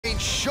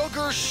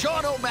for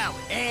Sean O'Malley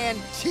and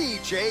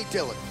TJ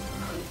Dillashaw.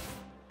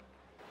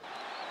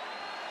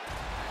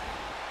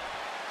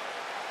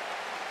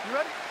 You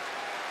ready?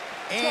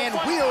 And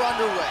we are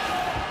underway.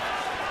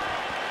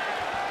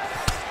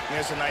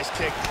 Here's a nice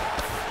kick.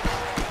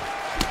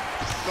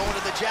 Going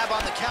to the jab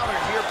on the counter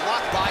here,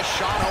 blocked by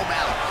Sean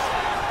O'Malley.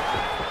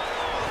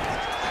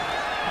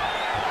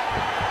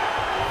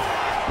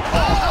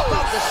 Oh, how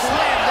about the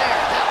slam there?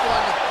 That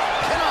one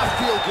cannot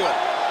feel good.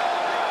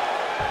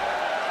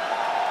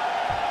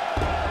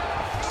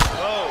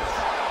 Oh.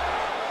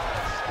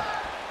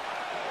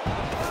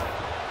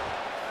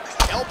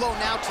 Elbow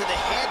now to the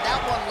head.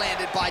 That one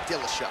landed by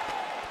Dillashaw.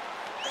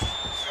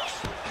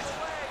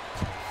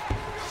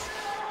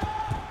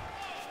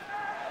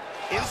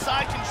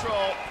 Inside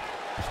control.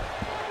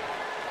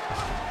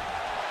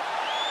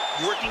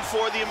 Working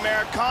for the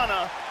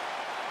Americana.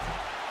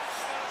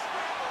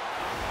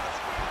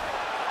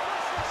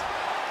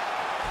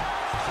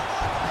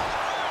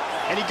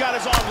 And he got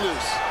his arm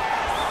loose.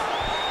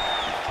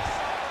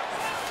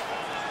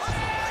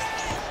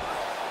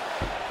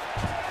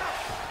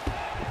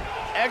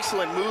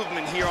 Excellent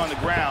movement here on the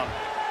ground.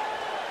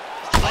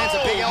 Lands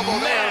a big elbow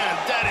man, there.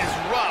 That is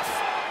rough.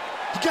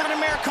 He got an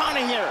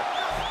Americana here.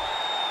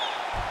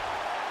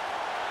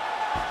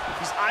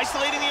 He's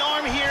isolating the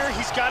arm here.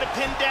 He's got it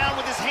pinned down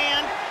with his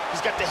hand.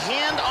 He's got the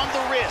hand on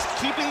the wrist,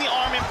 keeping the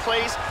arm in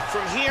place.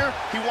 From here,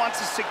 he wants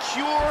to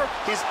secure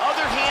his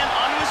other hand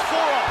onto his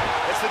forearm.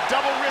 It's the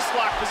double wrist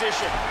lock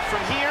position.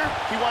 From here,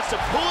 he wants to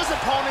pull his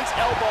opponent's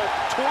elbow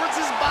towards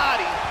his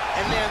body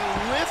and then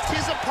lift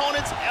his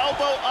opponent's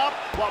elbow up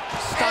while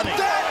stunning.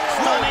 And that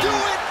will do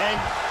it. And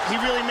he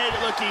really made it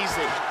look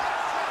easy.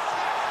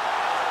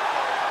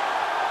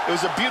 It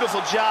was a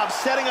beautiful job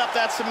setting up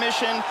that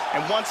submission,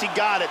 and once he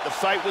got it, the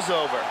fight was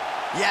over.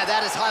 Yeah,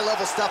 that is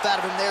high-level stuff out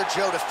of him there,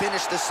 Joe, to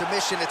finish the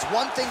submission. It's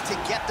one thing to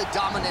get the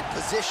dominant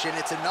position.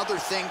 It's another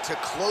thing to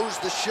close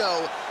the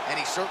show, and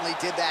he certainly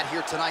did that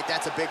here tonight.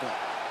 That's a big one.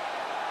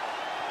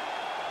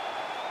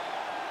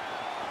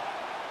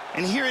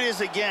 And here it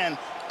is again,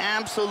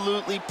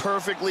 absolutely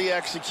perfectly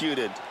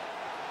executed.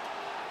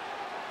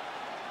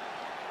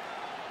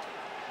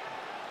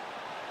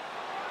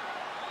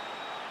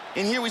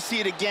 And here we see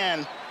it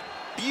again.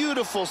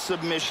 Beautiful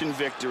submission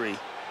victory.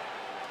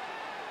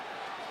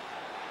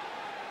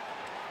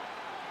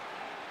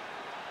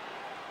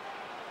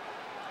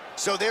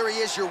 So there he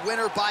is, your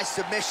winner by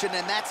submission,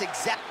 and that's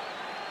exactly...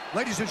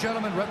 Ladies and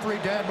gentlemen, referee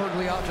Dan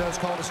Bergliata has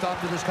called a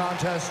stop to this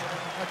contest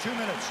at 2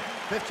 minutes,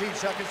 15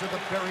 seconds of the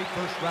very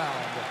first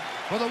round.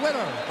 For the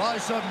winner by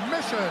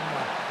submission,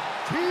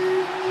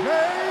 TJ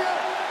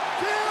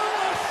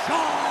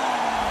Dillashaw!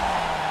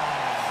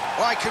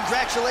 All right,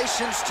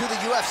 congratulations to the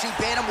UFC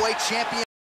Bantamweight champion.